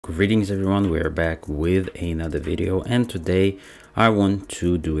Greetings everyone, we are back with another video, and today I want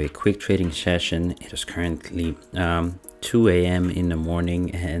to do a quick trading session. It is currently 2 a.m. in the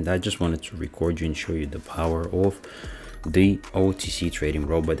morning, and I just wanted to record you and show you the power of the OTC trading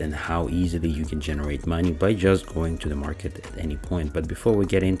robot and how easily you can generate money by just going to the market at any point. But before we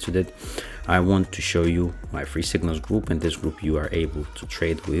get into that, I want to show you my free signals group. In this group you are able to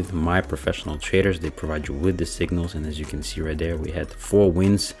trade with my professional traders. They provide you with the signals, and as you can see right there, we had 4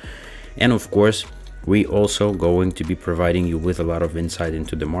 wins. And of course, we also going to be providing you with a lot of insight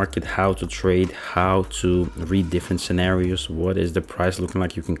into the market, how to trade, how to read different scenarios, what is the price looking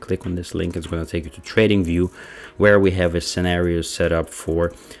like. You can click on this link, it's going to take you to Trading View, where we have a scenario set up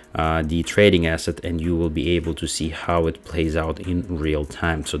for the trading asset, and you will be able to see how it plays out in real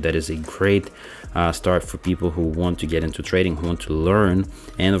time. So that is a great start for people who want to get into trading, who want to learn,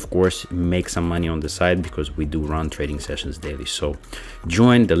 and of course make some money on the side, because we do run trading sessions daily. So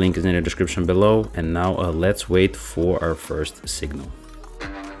join, the link is in the description below. And now let's wait for our first signal.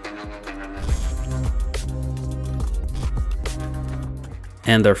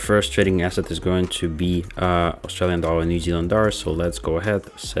 And our first trading asset is going to be Australian dollar, New Zealand dollar. So let's go ahead,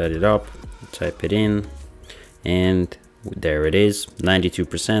 set it up, type it in, and there it is,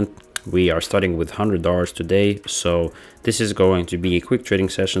 92%. We are starting with $100 today, so this is going to be a quick trading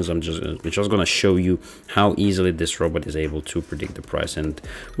sessions. I'm just going to show you how easily this robot is able to predict the price. And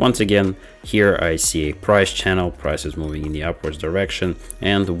once again, here I see a price channel. Price is moving in the upwards direction,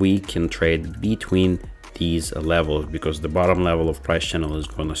 and we can trade between these levels, because the bottom level of price channel is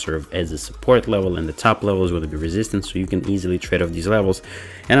going to serve as a support level and the top level is going to be resistance. So you can easily trade off these levels,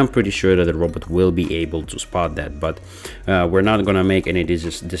 and I'm pretty sure that the robot will be able to spot that. But we're not going to make any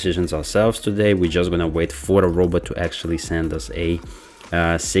decisions ourselves today. We're just going to wait for the robot to actually send us a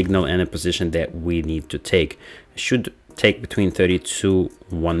signal and a position that we need to take. It should take between 30 to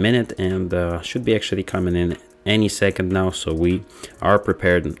 1 minute, and should be actually coming in any second now, so we are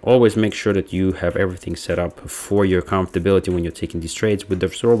prepared. And always make sure that you have everything set up for your comfortability when you're taking these trades with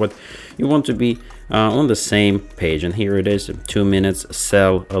this robot. You want to be on the same page, and here it is, 2 minutes,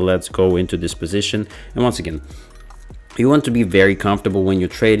 sell. Let's go into this position. And once again, you want to be very comfortable when you're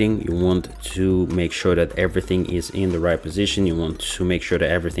trading. You want to make sure that everything is in the right position. You want to make sure that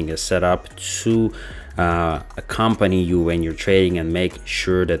everything is set up to accompany you when you're trading, and make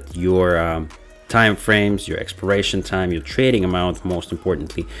sure that your time frames, your expiration time, your trading amount, most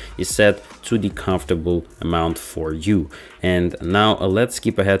importantly, is set to the comfortable amount for you. And now let's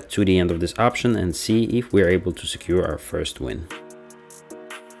skip ahead to the end of this option and see if we're able to secure our first win.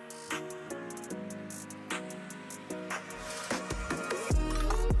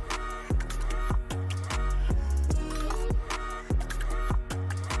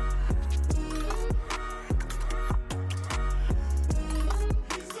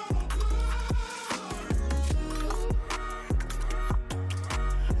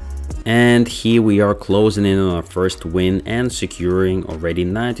 And here we are closing in on our first win and securing already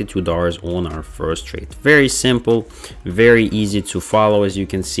 $92 on our first trade. Very simple, very easy to follow. As you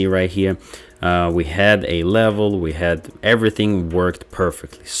can see right here, we had a level, we had everything worked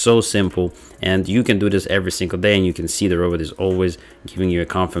perfectly. So simple, and you can do this every single day, and you can see the robot is always giving you a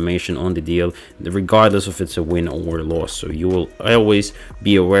confirmation on the deal, regardless if it's a win or a loss. So you will always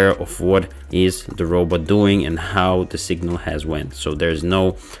be aware of what is the robot doing and how the signal has went. So there's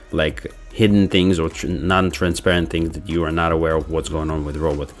no like hidden things or non-transparent things that you are not aware of what's going on with the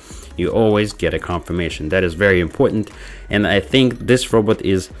robot. You always get a confirmation. That is very important, and I think this robot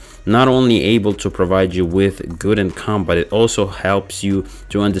is not only able to provide you with good income, but it also helps you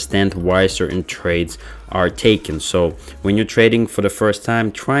to understand why certain trades are taken. So when you're trading for the first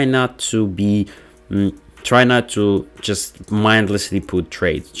time, try not to just mindlessly put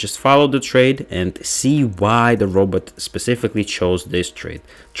trades. Just follow the trade and see why the robot specifically chose this trade.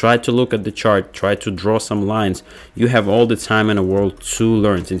 Try to look at the chart, try to draw some lines. You have all the time in the world to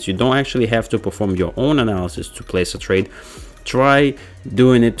learn. Since you don't actually have to perform your own analysis to place a trade, try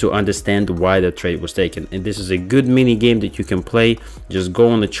doing it to understand why the trade was taken. And this is a good mini game that you can play. Just go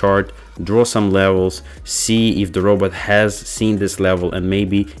on the chart, draw some levels, see if the robot has seen this level and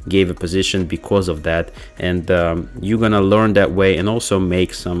maybe gave a position because of that, and you're gonna learn that way and also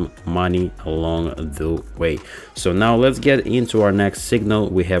make some money along the way. So now let's get into our next signal.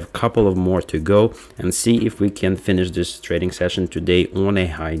 We have a couple of more to go and see if we can finish this trading session today on a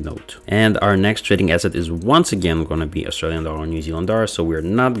high note. And our next trading asset is once again going to be Australian dollar, New Zealand dollar. So we're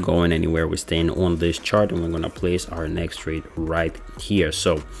not going anywhere, we're staying on this chart, and we're going to place our next trade right here.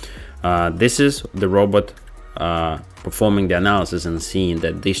 So this is the robot performing the analysis and seeing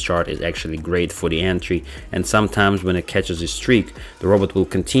that this chart is actually great for the entry. And sometimes when it catches a streak, the robot will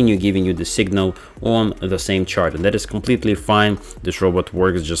continue giving you the signal on the same chart, and that is completely fine. This robot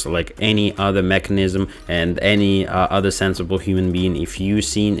works just like any other mechanism and any other sensible human being. If you've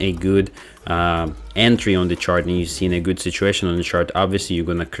seen a good entry on the chart and you've seen a good situation on the chart, obviously you're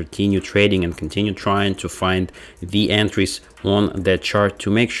going to continue trading and continue trying to find the entries on that chart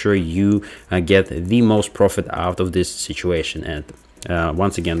to make sure you get the most profit out of this situation. And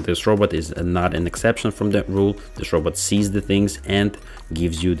once again, this robot is not an exception from that rule. This robot sees the things and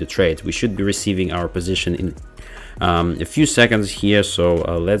gives you the trades. We should be receiving our position in a few seconds here, so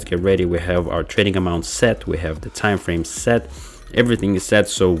let's get ready. We have our trading amount set, we have the time frame set, everything is set,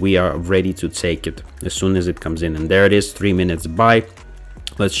 so we are ready to take it as soon as it comes in. And there it is, 3 minutes buy.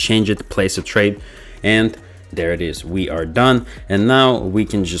 Let's change it, place a trade, and there it is, we are done. And now we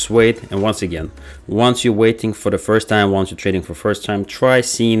can just wait. And once again, once you're waiting for the first time, once you're trading for the first time, try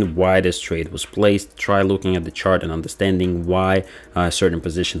seeing why this trade was placed. Try looking at the chart and understanding why a certain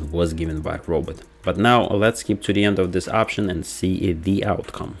position was given by a robot. But now let's skip to the end of this option and see the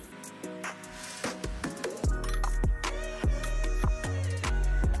outcome.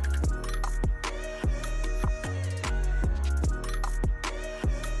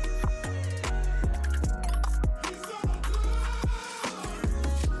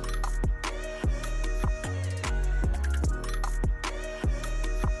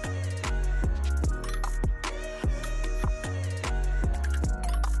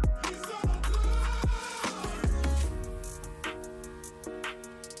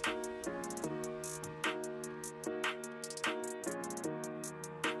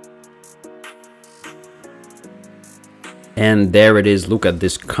 And there it is. Look at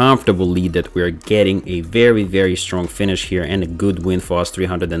this comfortable lead that we're getting. A very strong finish here and a good win for us.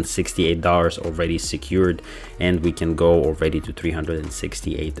 $368 already secured, and we can go already to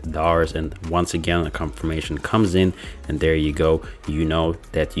 $368. And once again, a confirmation comes in, and there you go. You know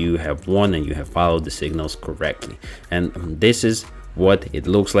that you have won and you have followed the signals correctly. And this is what it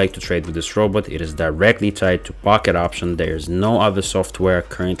looks like to trade with this robot. It is directly tied to Pocket Option. There is no other software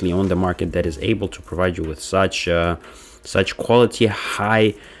currently on the market that is able to provide you with such quality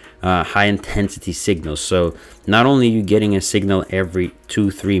high intensity signals. So not only you getting a signal every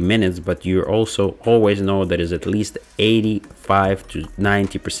 2-3 minutes, but you also always know that is at least 85 to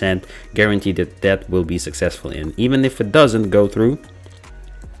 90% guaranteed that will be successful. And even if it doesn't go through,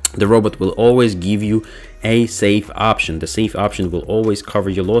 the robot will always give you a safe option. The safe option will always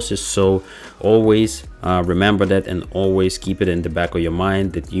cover your losses, so always remember that, and always keep it in the back of your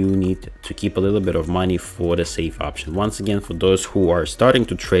mind that you need to keep a little bit of money for the safe option. Once again, for those who are starting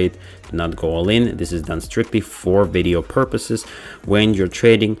to trade, do not go all in. This is done strictly for video purposes. When you're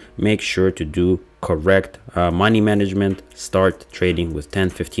trading, make sure to do correct money management. Start trading with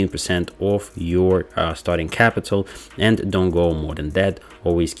 10-15% of your starting capital, and don't go more than that.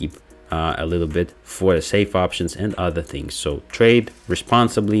 Always keep a little bit for the safe options and other things. So trade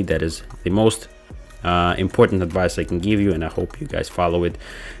responsibly. That is the most important advice I can give you, and I hope you guys follow it.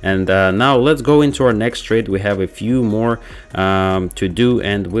 And now let's go into our next trade. We have a few more to do,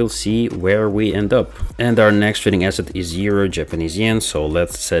 and we'll see where we end up. And our next trading asset is Euro Japanese Yen, so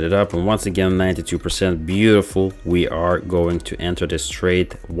let's set it up. And once again, 92%, beautiful. We are going to enter this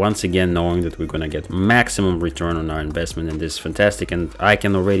trade once again knowing that we're going to get maximum return on our investment, and this is fantastic. And I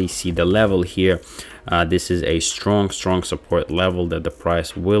can already see the level here. This is a strong support level that the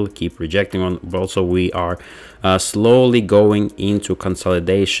price will keep rejecting on. But also we are slowly going into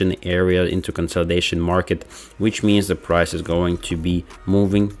consolidation area, into consolidation market, which means the price is going to be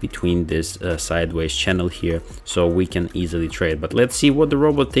moving between this sideways channel here, so we can easily trade. But let's see what the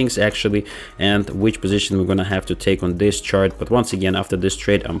robot thinks actually, and which position we're gonna have to take on this chart. But once again, after this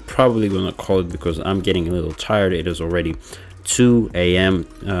trade, I'm probably gonna call it because I'm getting a little tired. It is already 2 a.m.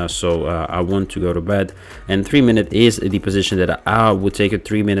 So I want to go to bed, and 3 minute is the position that I would take. A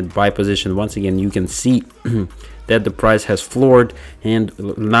 3-minute buy position. Once again, you can see that the price has floored and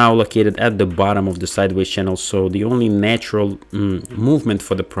now located at the bottom of the sideways channel. So the only natural movement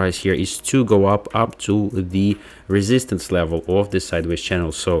for the price here is to go up to the resistance level of this sideways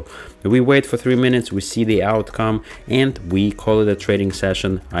channel. So we wait for 3 minutes, we see the outcome, and we call it a trading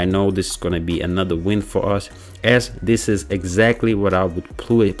session. I know this is going to be another win for us, as this is exactly what I would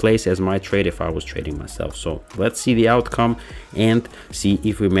place as my trade if I was trading myself. So let's see the outcome and see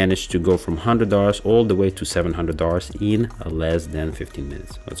if we manage to go from $100 all the way to $700 in less than 15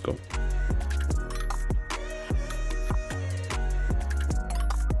 minutes. Let's go.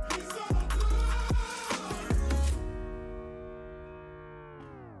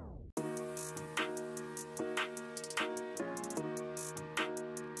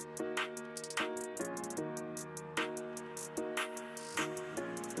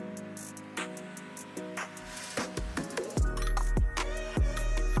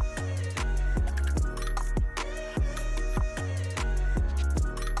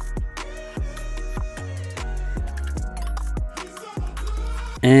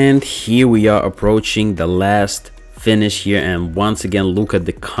 And here we are approaching the last finish here, and once again look at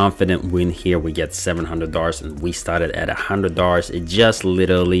the confident win here. We get $700 and we started at $100. It just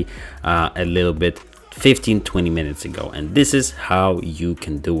literally a little bit 15-20 minutes ago, and this is how you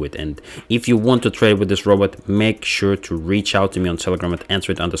can do it. And if you want to trade with this robot, make sure to reach out to me on Telegram at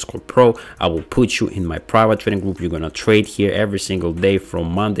 @answerit_pro. I will put you in my private trading group. You're gonna trade here every single day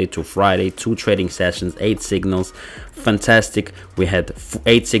from Monday to Friday, 2 trading sessions, 8 signals. Fantastic. We had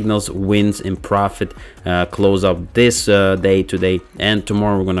 8 signals, wins in profit, close up this day today, and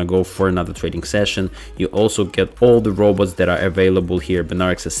tomorrow we're gonna go for another trading session. You also get all the robots that are available here.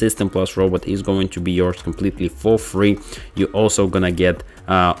 Benarix Assistant Plus robot is going to be yours completely for free. You're also gonna get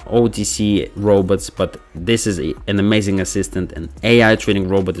OTC robots, but this is an amazing assistant. An AI trading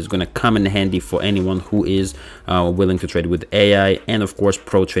robot is going to come in handy for anyone who is willing to trade with AI, and of course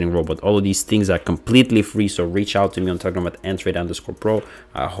pro trading robot. All of these things are completely free, so reach out to me on Telegram at @answerit_pro.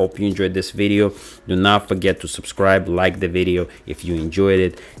 I hope you enjoyed this video. Do not forget to subscribe, like the video if you enjoyed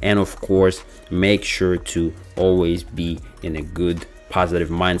it, and of course make sure to always be in a good positive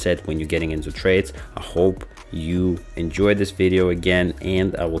mindset when you're getting into trades. I hope you enjoyed this video again,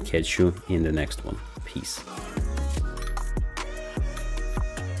 and I will catch you in the next one. Peace.